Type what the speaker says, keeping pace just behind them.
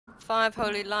5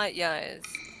 Holy Light? Yeah, it is.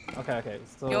 Okay.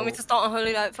 So You want me to start on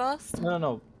Holy Light first?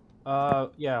 no.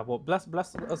 Yeah. Well, bless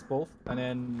us both, and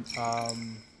then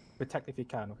protect if you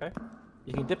can. Okay.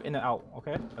 You can dip in and out.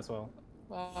 Okay, as well.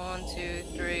 1, 2,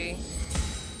 3.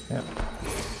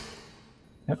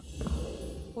 Yep.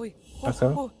 Oi. Let's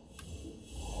go.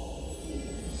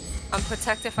 I'm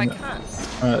protect if I can.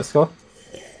 Alright, let's go.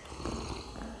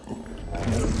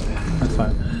 That's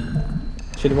fine.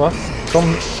 Shitty boss.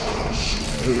 Come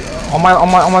on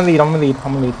my lead.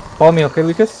 Follow me, okay,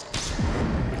 Lucas?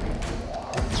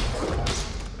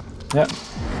 Yeah.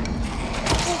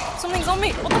 Oh, something's on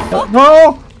me. What the fuck?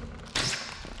 No!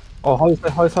 Oh, how is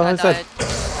that? I died. What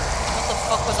the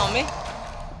fuck was on me?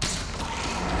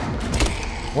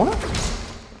 What?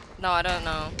 No, I don't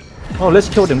know. Oh, let's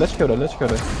kill them. I don't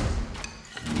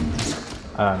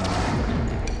know.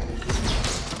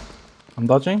 I'm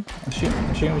dodging. I'm shooting.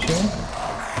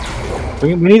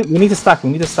 We need to stack.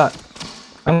 I'm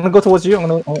gonna go towards you.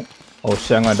 Oh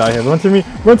shit! I'm gonna die here. Run to me!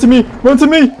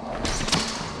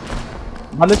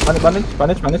 Bandage.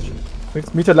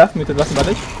 Me to the left and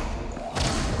bandage.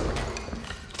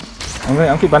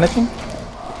 I'm keep bandaging.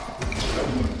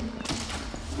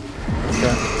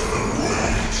 Okay.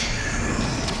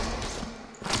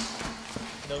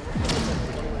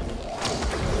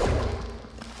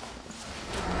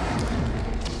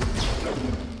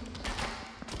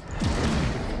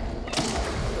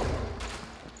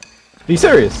 Are you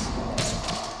serious?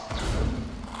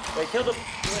 Wait, kill the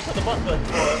bot first.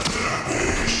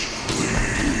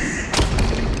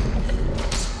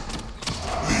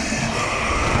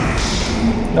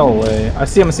 No way. I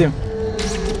see him.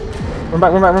 Run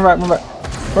back. Run. Come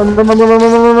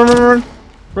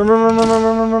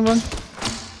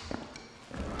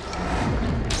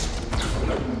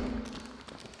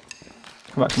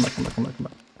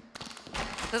back.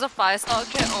 There's a fire starter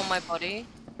kit on my body.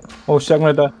 Oh shit, I'm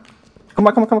gonna die. Come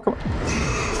back.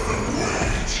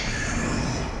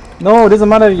 No, it doesn't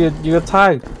matter, you're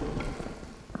tagged.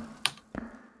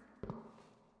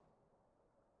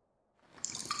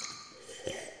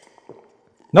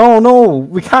 No,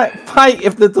 we can't fight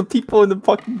if there's the people in the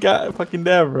fucking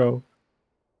there, bro.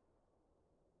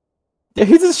 Yeah,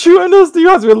 he's just shooting us, you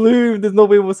guys, we're losing, there's no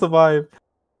way we'll survive.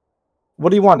 What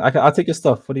do you want? I'll take your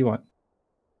stuff, what do you want?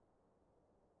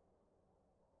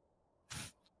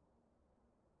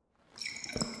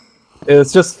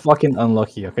 It's just fucking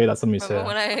unlucky, okay? That's what me say.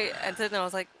 When I entered, I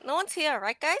was like, no one's here,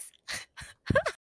 right, guys?